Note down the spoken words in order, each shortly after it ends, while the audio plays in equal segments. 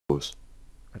Nibbles.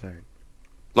 I don't.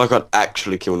 I can't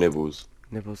actually kill Nibbles.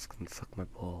 Nibbles can suck my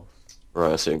balls.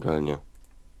 Right, I see him going, yeah.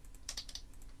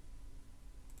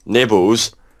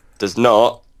 Nibbles does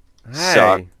not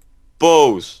suck Hey!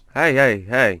 balls.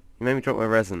 Hey! You made me drop my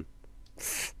resin.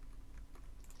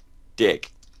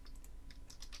 Dick.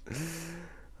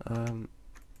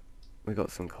 We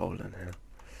got some coal in here.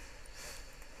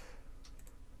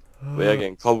 We are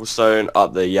getting cobblestone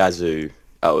up the yazoo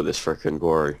out of this frickin'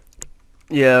 quarry.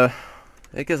 Yeah,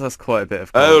 it gives us quite a bit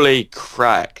of coal. Holy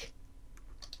crack.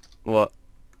 What?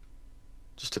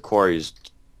 Just the quarries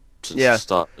since Yeah. the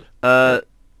start.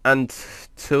 And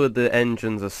 2 of the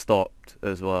engines are stopped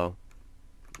as well.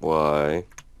 Why?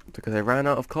 Because they ran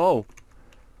out of coal.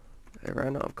 They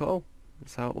ran out of coal.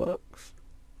 That's how it works.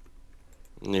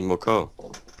 Need more coal.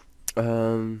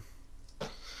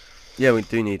 Yeah, we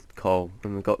do need coal,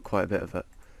 and we've got quite a bit of it.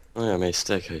 Oh yeah, I made a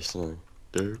staircase, didn't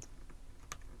I? Dude.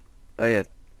 Oh yeah,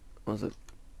 what was it?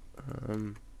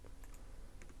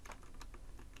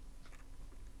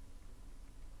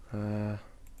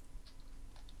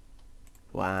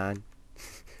 One,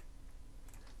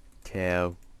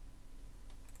 two,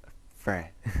 three.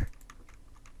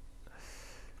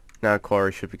 Now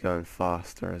quarry should be going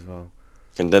faster as well.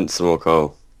 Condense some more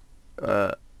coal.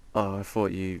 Oh, I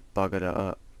thought you buggered it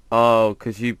up. Oh,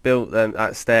 because you built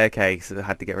that staircase, I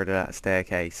had to get rid of that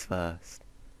staircase first.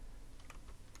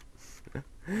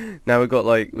 Now we've got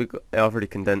I've already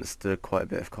condensed quite a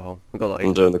bit of coal. We've got like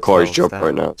I'm doing the quarry's 12 job stack.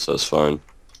 right now, so it's fine.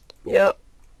 Yep,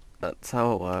 that's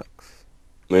how it works.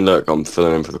 I mean, look, I'm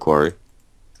filling in for the quarry.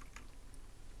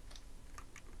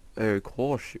 Oh, of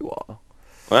course you are.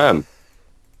 I am.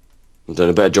 I'm doing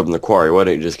a better job than the quarry. Why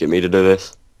don't you just get me to do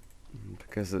this?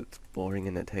 Because it's boring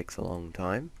and it takes a long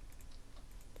time.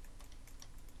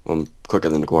 I'm quicker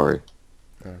than the quarry.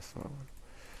 That's not one.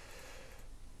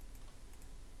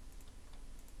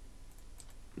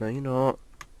 No, you're not.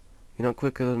 You're not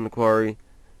quicker than the quarry.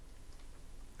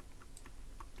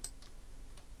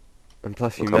 And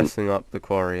plus you're Look, messing up the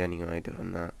quarry anyway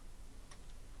doing that.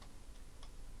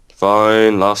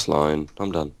 fine, last line.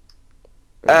 I'm done.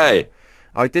 Hey!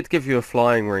 I did give you a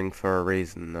flying ring for a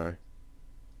reason though.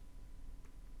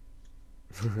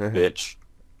 Bitch.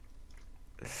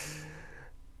 This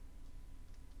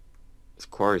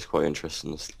quarry's quite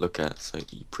interesting to look at. It's like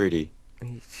pretty.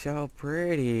 He's so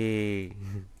pretty.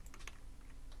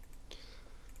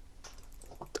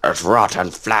 There's rotten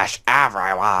flesh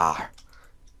everywhere.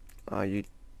 Oh, you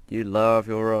love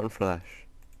your own flesh.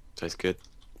 Tastes good.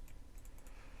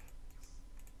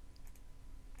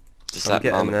 Just I'm that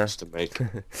getting mama there. used to make.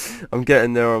 I'm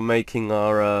getting there on making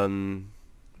our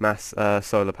mass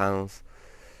solar panels.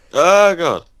 Oh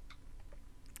god.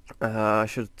 I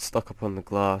should stock up on the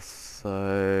glass,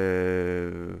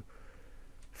 so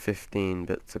 15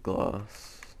 bits of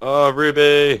glass. Oh,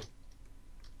 ruby.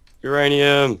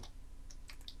 Uranium.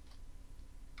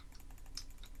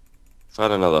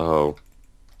 Found another hole.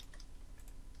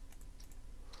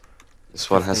 This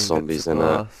one has 15 bits zombies of in it.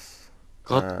 glass,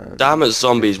 God and damn it,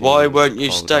 zombies. Why 15 won't you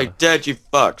coal stay dust. dead, you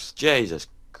fucks? Jesus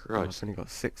Oh, I've Christ. only got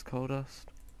 6 coal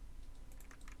dust.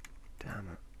 Damn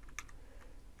it.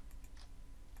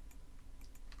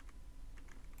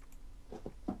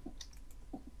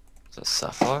 Is that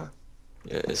sapphire?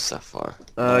 Yeah, it is sapphire.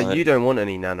 You don't want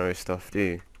any nano stuff, do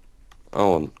you? I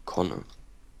want quantum.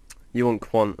 You want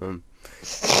quantum.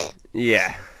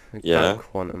 Yeah. Yeah?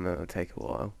 Quantum, it'll take a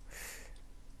while.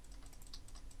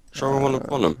 Sure, I want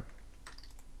quantum.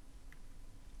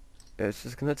 It's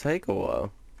just gonna take a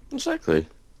while. Exactly.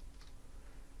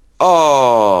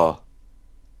 Oh!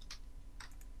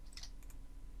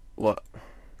 What?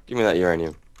 Give me that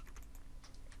uranium.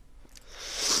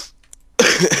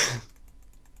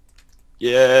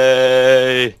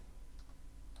 Yay!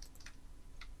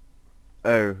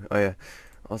 Oh yeah.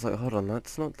 I was like, hold on,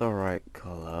 that's not the right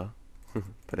colour.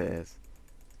 But it is.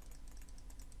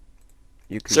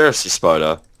 You can Seriously,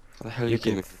 Spider. What the hell are you you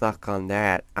can giving? suck on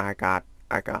that. I got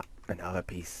another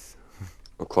piece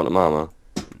Oh, quantum armor.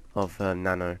 of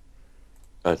nano.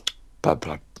 Oh, blah,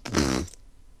 blah.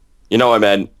 You know what I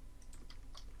meant.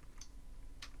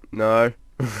 No.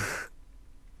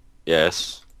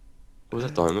 Yes. Was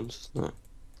that diamonds? No.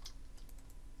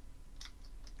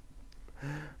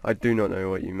 I do not know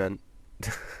what you meant.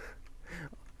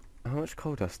 How much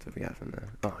coal dust do we have in there?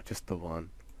 Oh, just the one.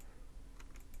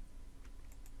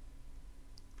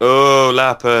 Oh,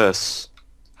 lapis.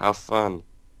 How fun.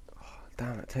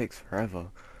 Damn, it takes forever.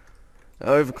 The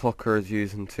overclocker is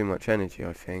using too much energy,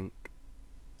 I think.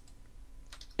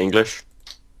 English?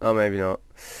 Oh, maybe not.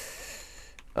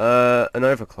 An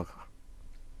overclocker.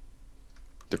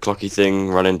 The clocky thing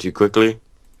running too quickly?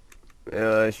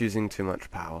 It's using too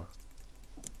much power.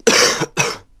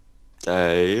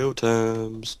 Dale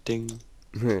terms, ding.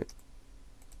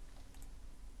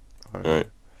 Alright.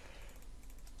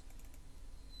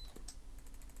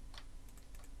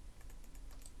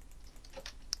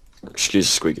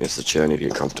 Excuse the squeakiness of the chair, I need to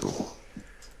get comfortable.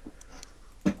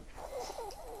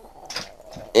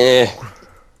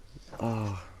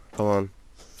 Oh, come on.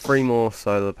 3 more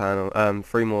solar panel,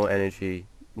 3 more energy.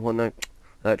 What, no,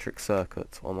 electric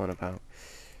circuits, what am I on about?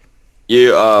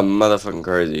 You are motherfucking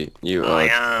crazy. You I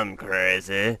are... am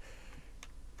crazy.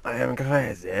 I am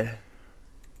crazy.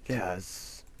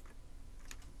 Yes.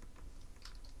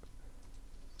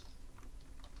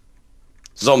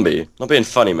 Zombie. Not being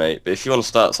funny, mate, but if you want to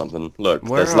start something, look,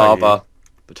 Where there's are lava you?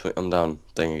 between... I'm down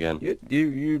thing again.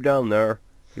 You down there.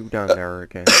 You down there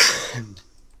again. I'm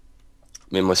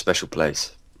in my special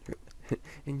place.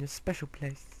 In your special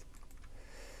place.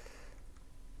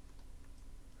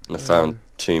 And I found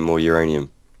 2 more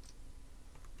uranium.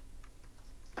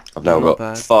 I've Oh, now not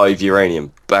got bad. 5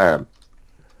 uranium. Bam.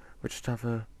 We just have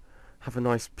a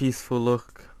nice peaceful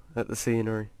look at the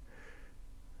scenery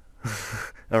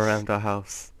around our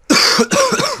house.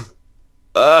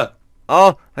 Ah!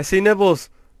 Oh, I see Nibbles.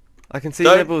 I can see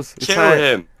Don't Nibbles. He's kill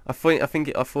playing. him! I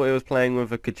thought he was playing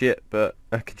with a Kajit, but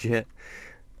a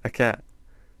cat.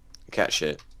 Cat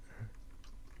shit.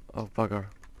 Oh bugger.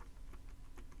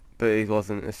 But he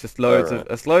wasn't. It's just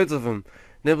Alright. loads of them.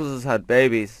 Nibbles has had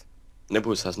babies.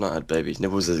 Nibbles has not had babies.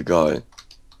 Nibbles is a guy.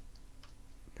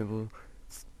 Nibbles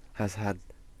has had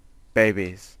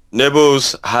babies.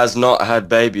 Nibbles has not had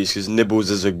babies because Nibbles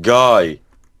is a guy.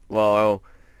 Well,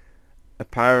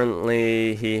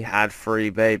 apparently he had 3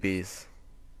 babies.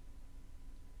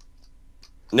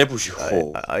 Nibbles, you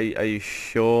whore. Are you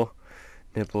sure?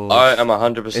 I Nibbles am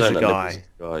 100% is a that Nibbles is guy.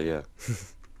 a guy, yeah.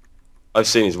 I've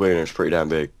seen his wiener, it's pretty damn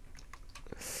big.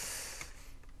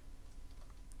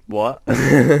 What?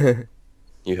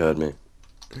 You heard me.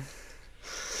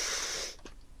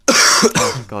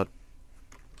 Oh god.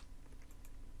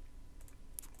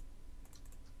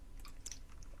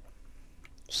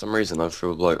 For some reason I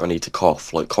feel like I need to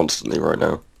cough like constantly right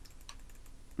now.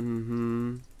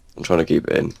 Mm-hmm. I'm trying to keep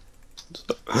it in.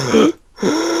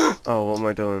 Oh, what am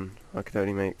I doing? I could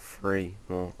only make 3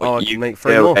 more. Like, Oh, I you can make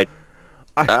 3 go more. ahead.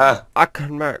 Ah! I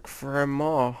can make 3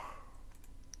 more.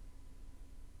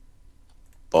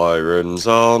 Byron's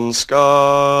on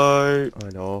Skype. I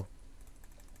know.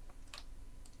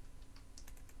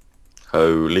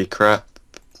 Holy crap.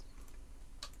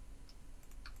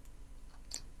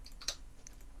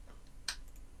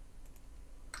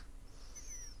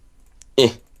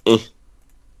 Eh.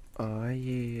 Oh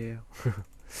yeah.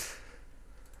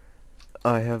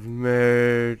 I have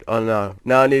made. Oh no.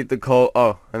 Now I need the coal.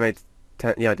 Oh, I made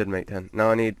 10. Yeah, I did make 10.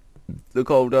 Now I need the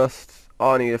coal dust.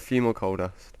 Oh, I need a few more coal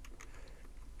dust.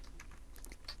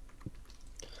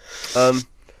 Oh,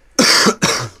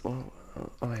 yeah,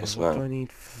 What's what that? do I need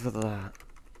for that?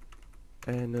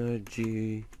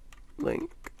 Energy link.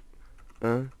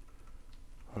 Oh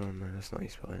no, that's not how you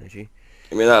spell energy.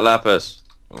 Give me that lapis.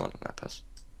 I want lapis.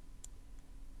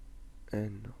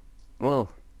 And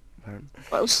well, apparently.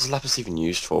 What else is lapis even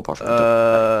used for apart from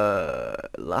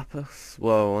Lapis.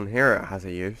 Well, on here it has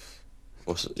a use.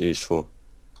 what's it used for?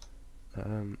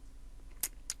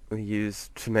 We use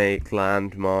to make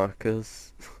land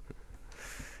markers.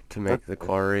 To make the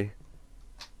quarry.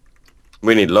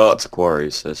 We need lots of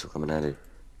quarries, so this will come in handy.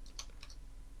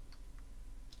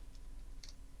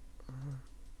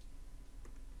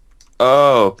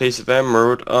 Oh, piece of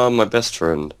emerald. Oh, my best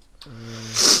friend.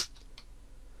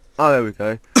 Oh, there we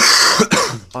go.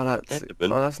 Enderman.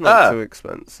 That's not too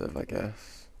expensive, I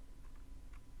guess.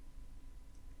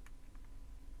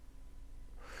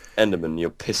 Enderman,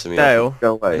 you're pissing me Dale, off.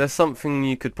 Go away. there's something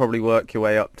you could probably work your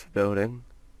way up to building.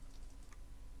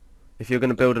 If you're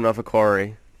going to build another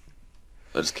quarry.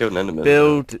 I just killed an enderman.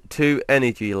 Build 2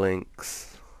 energy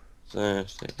links.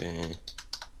 Burnsy's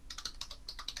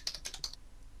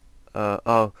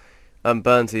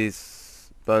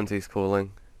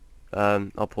calling.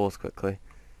 I'll pause quickly.